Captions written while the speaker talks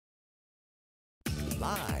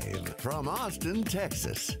Live from Austin,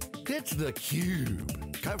 Texas, it's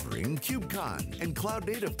theCUBE, covering KubeCon and Cloud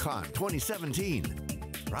Native Con 2017.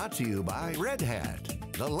 Brought to you by Red Hat,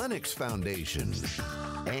 the Linux Foundation,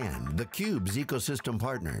 and theCUBE's ecosystem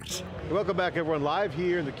partners. Welcome back everyone, live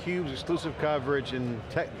here in theCUBE's exclusive coverage in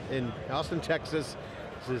Austin, Texas.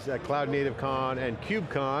 This is Cloud Native Con and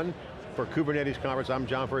KubeCon for Kubernetes conference. I'm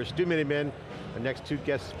John Furrier, Stu Miniman. Our next two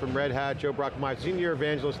guests from Red Hat, Joe Brockmeier, Senior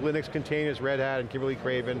Evangelist, Linux Containers, Red Hat, and Kimberly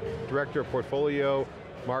Craven, Director of Portfolio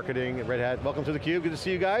Marketing at Red Hat. Welcome to theCUBE, good to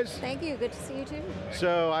see you guys. Thank you, good to see you too.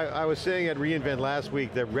 So I was saying at reInvent last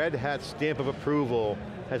week that Red Hat's stamp of approval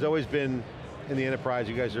has always been in the enterprise.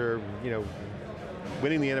 You guys are,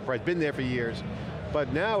 winning the enterprise, been there for years.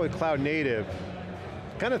 But now with Cloud Native,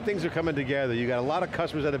 kind of things are coming together. You got a lot of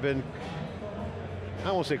customers that have been,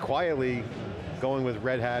 I won't say quietly, going with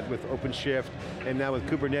Red Hat, with OpenShift, and now with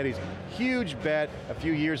Kubernetes. Huge bet a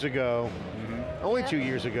few years ago, only 2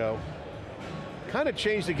 years ago. Kind of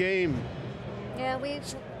changed the game. Yeah,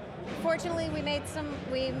 fortunately we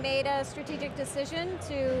made a strategic decision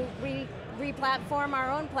to re-platform our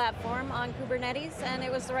own platform on Kubernetes, and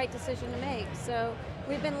it was the right decision to make. So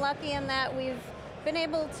we've been lucky in that we've been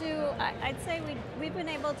able to, I'd say we've been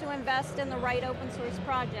able to invest in the right open source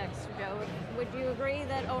projects, Joe. Would you agree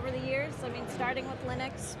that over the years, I mean, starting with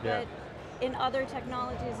Linux, but in other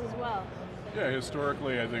technologies as well? Yeah,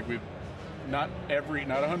 historically I think we've, not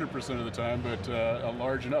 100% of the time, but a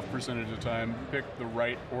large enough percentage of the time, picked the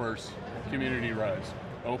right horse, community rise.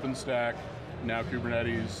 OpenStack, now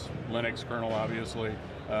Kubernetes, Linux kernel obviously.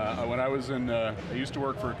 When I was I used to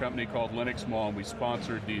work for a company called Linux Mall, and we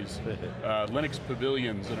sponsored these Linux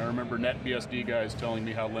pavilions, and I remember NetBSD guys telling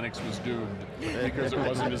me how Linux was doomed because it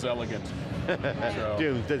wasn't as elegant. So.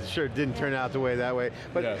 Doomed, that sure didn't turn out the way that way.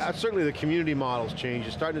 But yes. Certainly the community model's changed.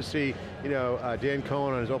 You're starting to see, Dan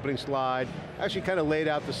Cohen on his opening slide, actually kind of laid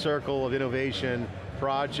out the circle of innovation,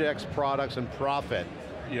 projects, products, and profit.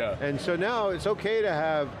 Yeah. And so now it's okay to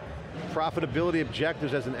have profitability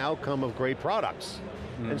objectives as an outcome of great products.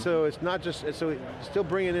 And so it's not just, so it's still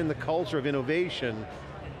bringing in the culture of innovation,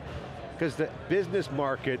 because the business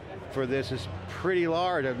market for this is pretty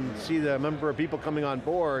large. I can see the number of people coming on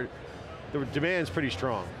board, the demand's pretty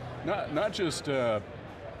strong. Not just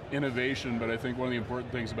innovation, but I think one of the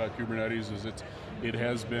important things about Kubernetes is it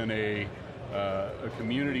has been a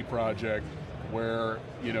community project where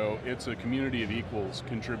it's a community of equals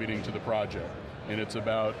contributing to the project. And it's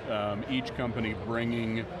about each company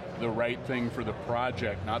bringing the right thing for the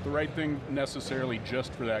project, not the right thing necessarily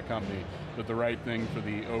just for that company, but the right thing for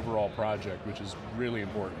the overall project, which is really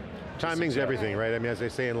important. Timing's everything, right? I mean, as they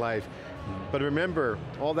say in life. But remember,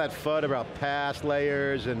 all that FUD about PaaS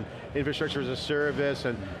layers and infrastructure as a service,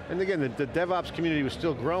 and again, the DevOps community was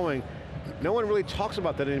still growing. No one really talks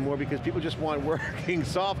about that anymore because people just want working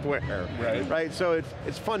software, right? So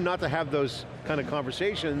it's fun not to have those kind of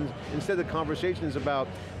conversations. Instead, the conversation is about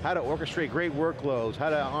how to orchestrate great workloads,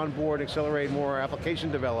 how to onboard and accelerate more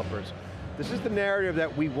application developers. This is the narrative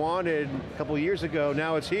that we wanted a couple of years ago,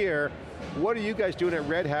 now it's here. What are you guys doing at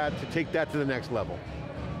Red Hat to take that to the next level?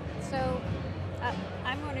 So,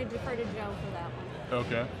 I'm going to defer to Joe for that one.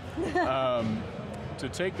 Okay. To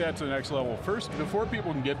take that to the next level, first, before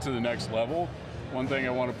people can get to the next level, one thing I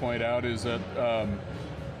want to point out is that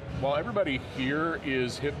while everybody here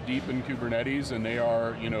is hip deep in Kubernetes and they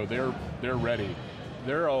are, they're ready,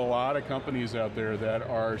 there are a lot of companies out there that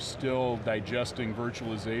are still digesting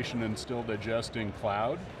virtualization and still digesting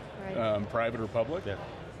cloud, private or public. Yeah.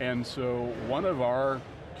 And so one of our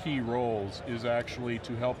key roles is actually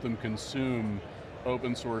to help them consume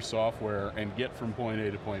open source software and get from point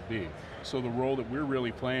A to point B. So the role that we're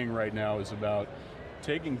really playing right now is about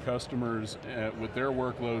taking customers with their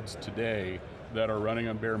workloads today that are running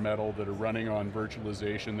on bare metal, that are running on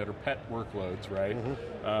virtualization, that are pet workloads, right?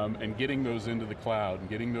 And getting those into the cloud, and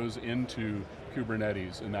getting those into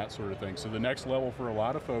Kubernetes and that sort of thing. So the next level for a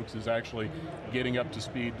lot of folks is actually getting up to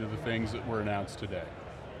speed to the things that were announced today.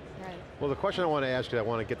 Right. Well, the question I want to ask you, I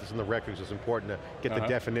want to get this in the records, it's important to get the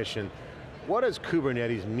definition. What does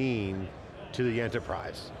Kubernetes mean to the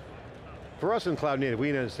enterprise? For us in Cloud Native, we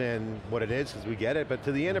understand what it is because we get it, but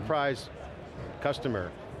to the enterprise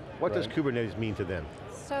customer, what does Kubernetes mean to them?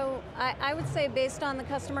 So I would say based on the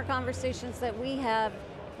customer conversations that we've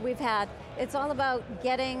had, it's all about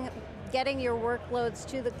getting your workloads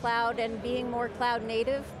to the cloud and being more cloud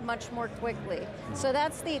native much more quickly. So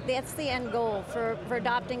that's the end goal for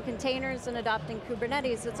adopting containers and adopting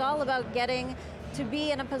Kubernetes. It's all about getting to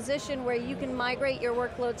be in a position where you can migrate your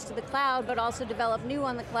workloads to the cloud, but also develop new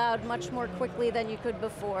on the cloud much more quickly than you could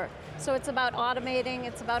before. So it's about automating,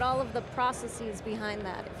 it's about all of the processes behind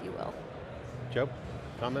that, if you will. Joe,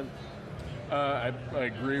 comment? I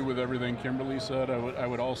agree with everything Kimberly said. I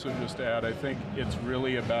would also just add, I think it's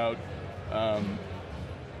really about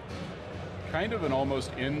kind of an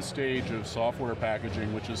almost end stage of software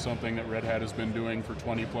packaging, which is something that Red Hat has been doing for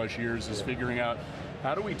 20 plus years, is figuring out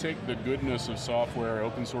how do we take the goodness of software,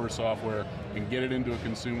 open source software, and get it into a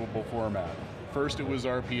consumable format. First it was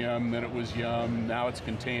RPM, then it was Yum, now it's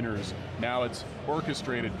containers, now it's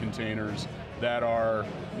orchestrated containers that are,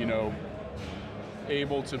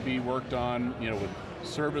 able to be worked on, with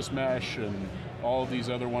service mesh and all of these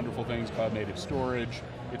other wonderful things, cloud native storage.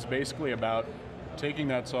 It's basically about taking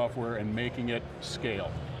that software and making it scale.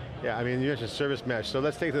 Yeah, I mean, you mentioned service mesh, so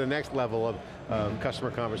let's take it to the next level of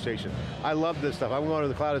customer conversation. I love this stuff. I'm going to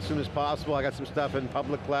the cloud as soon as possible. I got some stuff in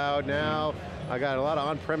public cloud now. I got a lot of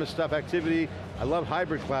on-premise stuff activity. I love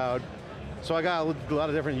hybrid cloud. So I got a lot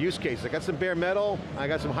of different use cases. I got some bare metal, I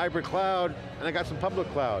got some hybrid cloud, and I got some public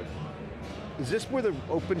cloud. Is this where the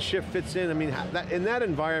OpenShift fits in? I mean, in that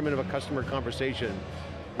environment of a customer conversation,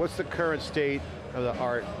 what's the current state of the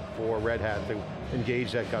art for Red Hat to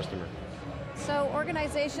engage that customer? So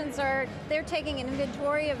organizations they're taking an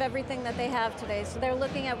inventory of everything that they have today. So they're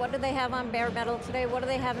looking at what do they have on bare metal today, what do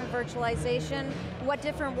they have in virtualization, what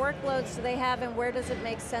different workloads do they have, and where does it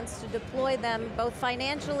make sense to deploy them, both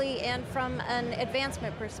financially and from an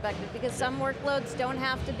advancement perspective, because some workloads don't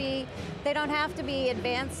have to be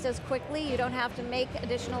advanced as quickly, you don't have to make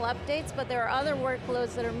additional updates, but there are other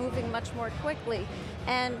workloads that are moving much more quickly.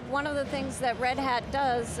 And one of the things that Red Hat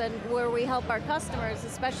does, and where we help our customers,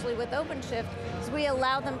 especially with OpenShift, is we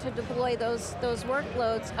allow them to deploy those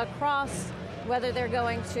workloads across, whether they're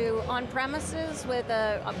going to on-premises with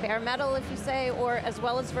a bare metal, if you say, or as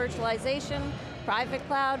well as virtualization, private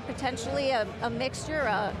cloud, potentially a mixture,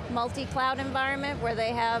 a multi-cloud environment where they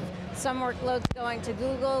have some workloads going to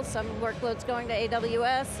Google, some workloads going to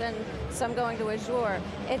AWS, and some going to Azure.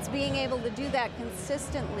 It's being able to do that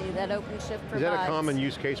consistently that OpenShift provides. Is that a common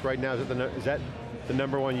use case right now? Is that the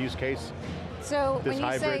number one use case? So this when you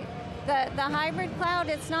hybrid? say the hybrid cloud,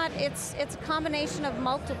 it's a combination of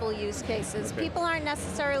multiple use cases. Okay. People aren't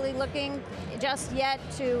necessarily looking just yet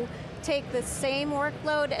to take the same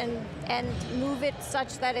workload and move it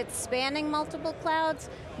such that it's spanning multiple clouds,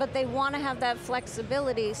 but they want to have that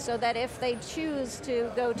flexibility so that if they choose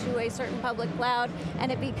to go to a certain public cloud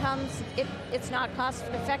and it's not cost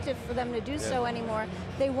effective for them to do so anymore,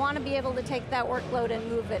 they want to be able to take that workload and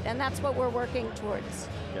move it, and that's what we're working towards.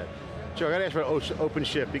 Yeah. Joe, I got to ask about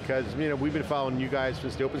OpenShift because we've been following you guys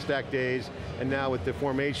since the OpenStack days, and now with the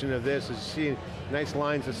formation of this, is seeing nice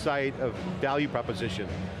lines of sight of value proposition.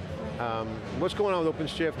 What's going on with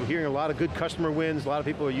OpenShift? We're hearing a lot of good customer wins, a lot of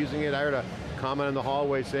people are using it. I heard a comment in the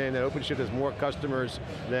hallway saying that OpenShift has more customers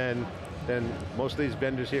than most of these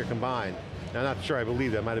vendors here combined. Now, I'm not sure I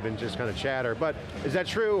believe that, might have been just kind of chatter, but is that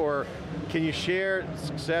true, or can you share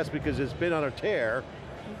success because it's been on a tear?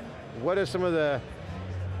 What are some of the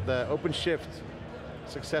OpenShift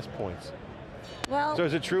success points? Well, so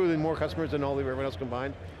is it true that more customers than all everyone else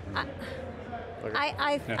combined?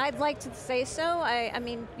 I'd like to say so. I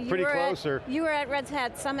mean, you were at Red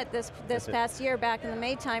Hat Summit this past year, back in the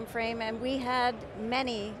May timeframe, and we had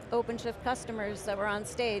many OpenShift customers that were on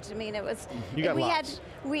stage. I mean, it was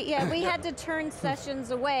we had to turn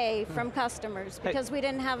sessions away from customers because we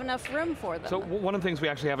didn't have enough room for them. So one of the things we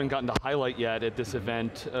actually haven't gotten to highlight yet at this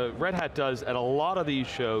event, Red Hat does at a lot of these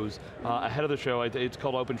shows, ahead of the show, it's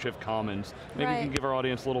called OpenShift Commons. Maybe you can give our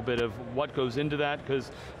audience a little bit of what goes into that, because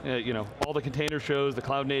all the container shows, the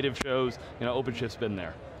cloud native shows, OpenShift's been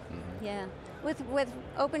there. Yeah, with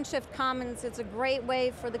OpenShift Commons, it's a great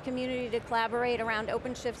way for the community to collaborate around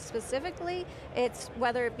OpenShift specifically. It's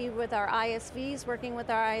whether it be with our ISVs, working with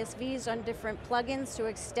our ISVs on different plugins to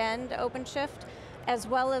extend OpenShift, as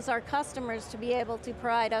well as our customers to be able to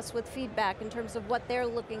provide us with feedback in terms of what they're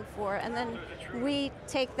looking for. And then we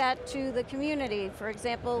take that to the community. For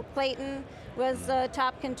example, Clayton was a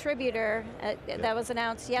top contributor that was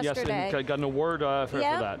announced yesterday. Yes, and got an award for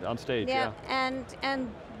that on stage. Yeah, and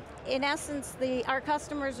in essence, our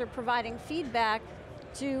customers are providing feedback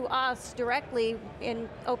to us directly in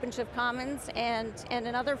OpenShift Commons and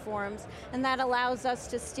in other forums, and that allows us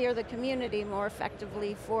to steer the community more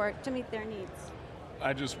effectively to meet their needs.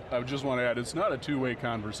 I just want to add, it's not a two-way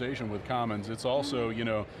conversation with Commons. It's also,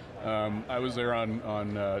 I was there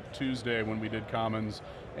on Tuesday when we did Commons,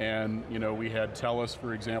 and we had TELUS,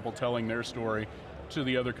 for example, telling their story to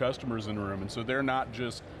the other customers in the room, and so they're not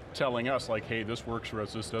just telling us like, hey, this works for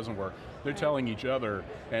us, this doesn't work. They're telling each other,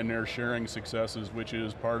 and they're sharing successes, which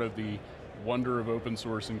is part of the wonder of open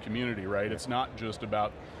source and community, right? It's not just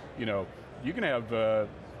about, you can have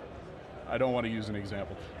I don't want to use an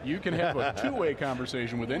example. You can have a two-way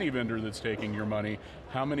conversation with any vendor that's taking your money.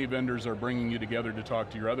 How many vendors are bringing you together to talk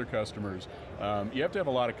to your other customers? You have to have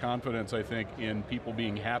a lot of confidence, I think, in people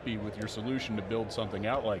being happy with your solution to build something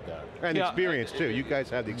out like that. And experience too, you guys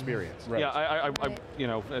have the experience. Right. Yeah, you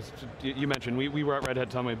know, as you mentioned, we were at Red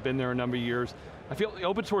Hat Summit, we've been there a number of years. I feel the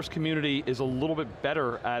open source community is a little bit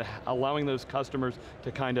better at allowing those customers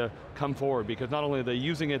to kind of come forward, because not only are they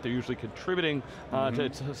using it, they're usually contributing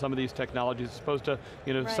to some of these technologies, as opposed to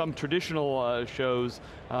some traditional shows,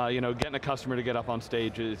 getting a customer to get up on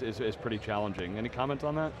stage is pretty challenging. Any comments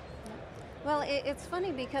on that? Well, it's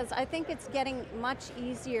funny because I think it's getting much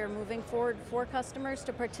easier moving forward for customers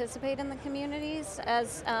to participate in the communities.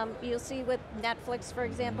 As you'll see with Netflix, for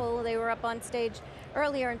example, they were up on stage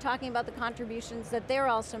earlier and talking about the contributions that they're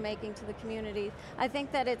also making to the community. I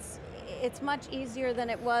think that it's much easier than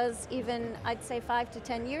it was even, I'd say, 5 to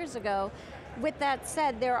 10 years ago. With that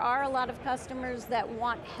said, there are a lot of customers that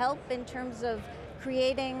want help in terms of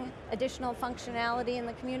creating additional functionality in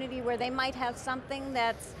the community where they might have something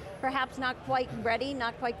that's perhaps not quite ready,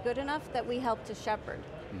 not quite good enough, that we help to shepherd.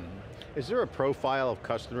 Is there a profile of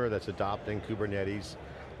customer that's adopting Kubernetes?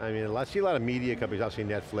 I mean, I see a lot of media companies,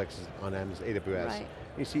 obviously Netflix is on AWS. Right.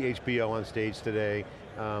 You see HBO on stage today.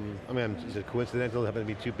 I mean, is it coincidental having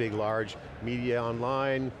to be two big, large media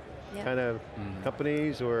online kind of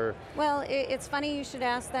companies, or? Well, it's funny you should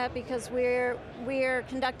ask that, because we're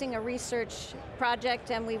conducting a research project,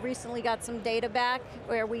 and we recently got some data back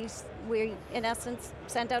where we in essence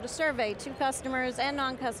sent out a survey to customers and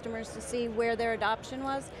non-customers to see where their adoption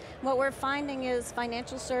was. What we're finding is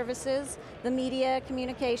financial services, the media,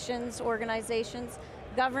 communications, organizations,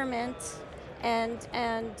 government, and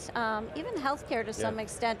even healthcare to some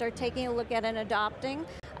extent are taking a look at and adopting.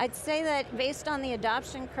 I'd say that based on the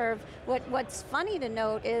adoption curve, what's funny to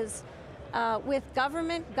note is with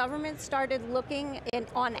government started looking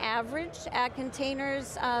on average at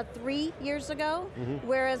containers 3 years ago,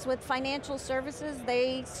 whereas with financial services,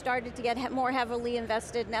 they started to get more heavily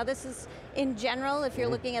invested. Now this is in general, if you're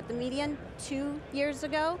looking at the median, 2 years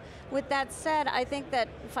ago. With that said, I think that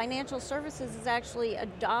financial services is actually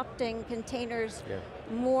adopting containers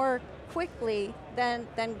more quickly than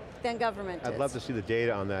government is. I'd love to see the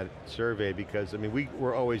data on that survey, because I mean,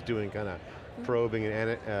 we're always doing kind of probing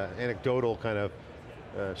and anecdotal kind of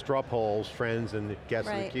straw polls, friends and guests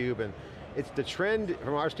in theCUBE, and it's the trend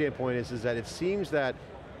from our standpoint is that it seems that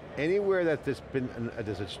anywhere that there's been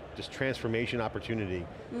this transformation opportunity,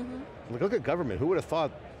 look at government, who would have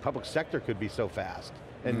thought public sector could be so fast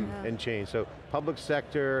and change? So public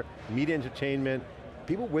sector, media entertainment,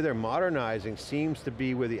 people where they're modernizing seems to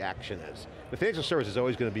be where the action is. The financial service is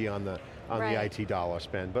always going to be on the IT dollar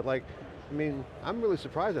spend, but like, I mean, I'm really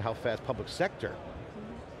surprised at how fast public sector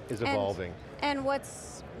is evolving. And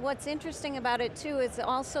what's interesting about it too is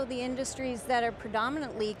also the industries that are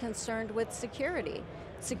predominantly concerned with security.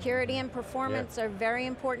 Security and performance are very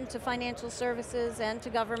important to financial services and to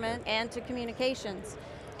government and to communications.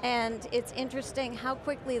 And it's interesting how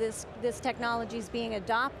quickly this technology is being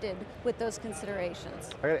adopted with those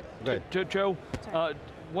considerations. Okay, go ahead. Joe,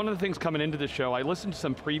 one of the things coming into the show, I listened to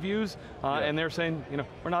some previews, and they're saying,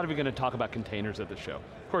 we're not even going to talk about containers at the show.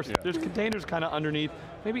 Of course, there's containers kind of underneath.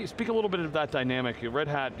 Maybe speak a little bit of that dynamic. Red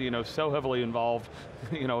Hat, so heavily involved.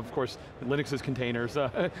 Of course, Linux's containers,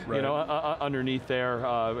 underneath there.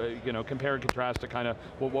 Compare and contrast to kind of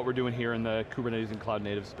what we're doing here in the Kubernetes and cloud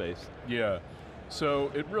native space. Yeah.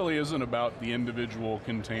 So it really isn't about the individual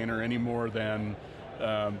container any more than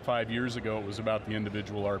 5 years ago it was about the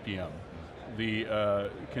individual RPM. The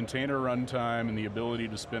container runtime and the ability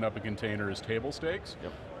to spin up a container is table stakes,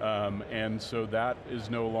 and so that is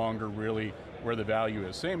no longer really where the value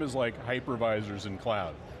is. Same as like hypervisors in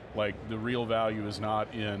cloud. Like the real value is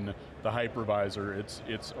not in the hypervisor,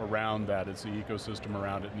 it's around that, it's the ecosystem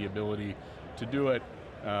around it and the ability to do it.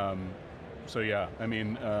 So yeah, I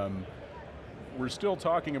mean, we're still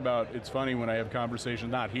talking about, it's funny when I have conversations,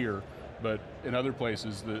 not here, but in other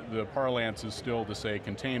places, the parlance is still to say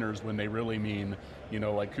containers when they really mean,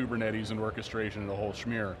 like Kubernetes and orchestration and the whole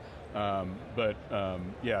schmear.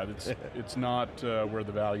 Yeah, it's not where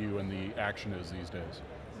the value and the action is these days.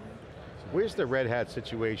 Where's the Red Hat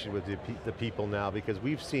situation with the people now? Because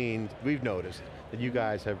we've noticed that you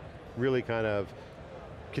guys have really kind of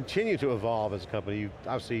continued to evolve as a company. You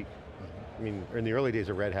obviously, I mean, in the early days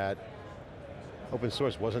of Red Hat, open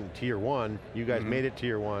source wasn't tier 1, you guys made it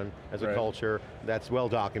tier 1 as a culture, that's well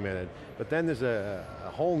documented. But then there's a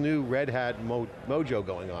whole new Red Hat mojo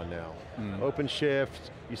going on now.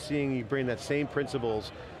 OpenShift, you bring that same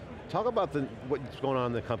principles Talk about what's going on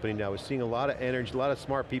in the company now. We're seeing a lot of energy, a lot of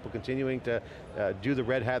smart people continuing to do the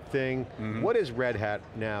Red Hat thing. What is Red Hat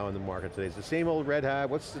now in the market today? Is it the same old Red Hat?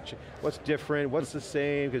 What's different? What's the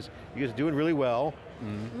same? Because you guys are doing really well.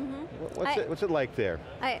 What's it like there?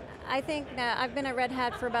 I think I've been at Red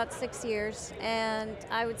Hat for about 6 years, and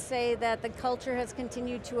I would say that the culture has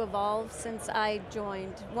continued to evolve since I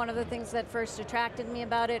joined. One of the things that first attracted me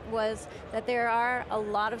about it was that there are a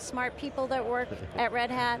lot of smart people that work at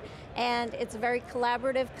Red Hat, and it's a very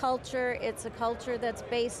collaborative culture. It's a culture that's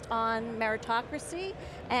based on meritocracy,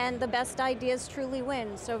 and the best ideas truly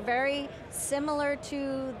win. So very similar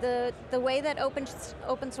to the way that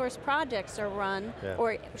open source projects are run,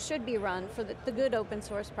 or should be run for the good open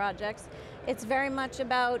source projects. It's very much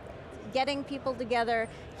about getting people together,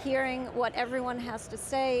 hearing what everyone has to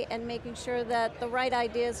say, and making sure that the right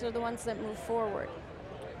ideas are the ones that move forward.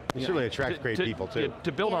 You certainly attract great people too.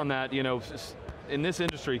 To build on that, you know, in this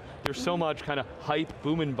industry, there's so much kind of hype,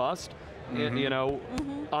 boom and bust. You know,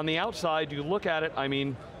 on the outside, you look at it, I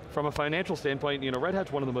mean, from a financial standpoint, you know, Red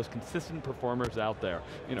Hat's one of the most consistent performers out there.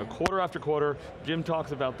 You know, quarter after quarter, Jim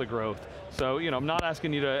talks about the growth. So, you know, I'm not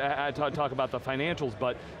asking you to talk about the financials,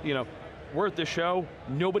 but, you know, we're at this show,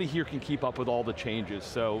 nobody here can keep up with all the changes.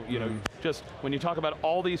 So, you know, just when you talk about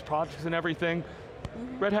all these projects and everything,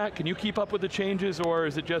 Red Hat, can you keep up with the changes, or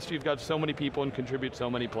is it just you've got so many people and contribute so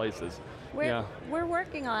many places? We're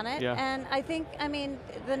working on it, and I think, I mean,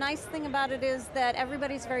 the nice thing about it is that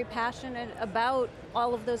everybody's very passionate about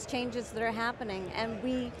all of those changes that are happening, and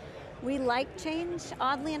we like change.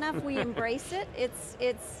 Oddly enough, we embrace it.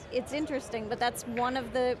 It's interesting, but that's one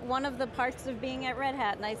of the parts of being at Red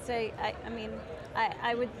Hat. And I say,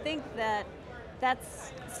 I would think that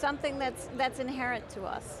that's something that's inherent to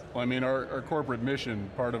us. Well, I mean, our corporate mission,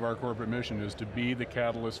 part of our corporate mission is to be the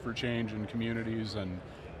catalyst for change in communities, and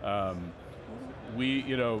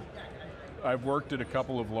you know, I've worked at a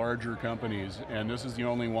couple of larger companies, and this is the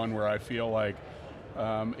only one where I feel like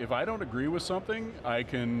if I don't agree with something, I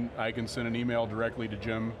can send an email directly to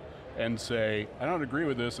Jim and say, I don't agree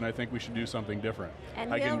with this and I think we should do something different.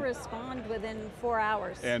 And he'll respond within 4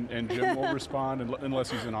 hours. And Jim will respond unless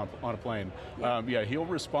he's on a plane. Yeah, he'll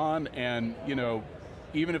respond, and you know,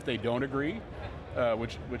 even if they don't agree,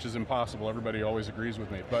 which is impossible, everybody always agrees with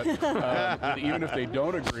me, but even if they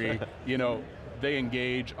don't agree, you know, they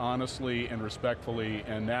engage honestly and respectfully,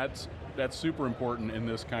 and that's super important in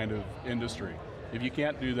this kind of industry. If you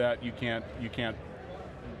can't do that, you can't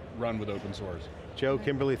run with open source. Joe,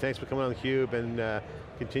 Kimberly, thanks for coming on theCUBE, and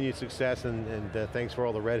continued success, and thanks for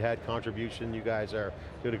all the Red Hat contribution. You guys are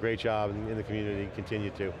doing a great job in the community. Continue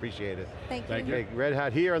to, appreciate it. Thank you. Okay, Red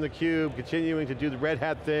Hat here on theCUBE, continuing to do the Red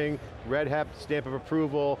Hat thing. Red Hat stamp of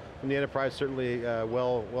approval from the enterprise, certainly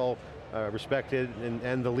well respected,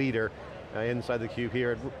 and the leader inside theCUBE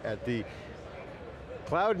here at the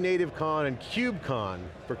Cloud Native Con and KubeCon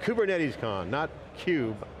for Kubernetes Con, not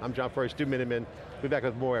CUBE. I'm John Furrier, Stu Miniman. We'll be back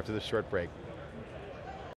with more after this short break.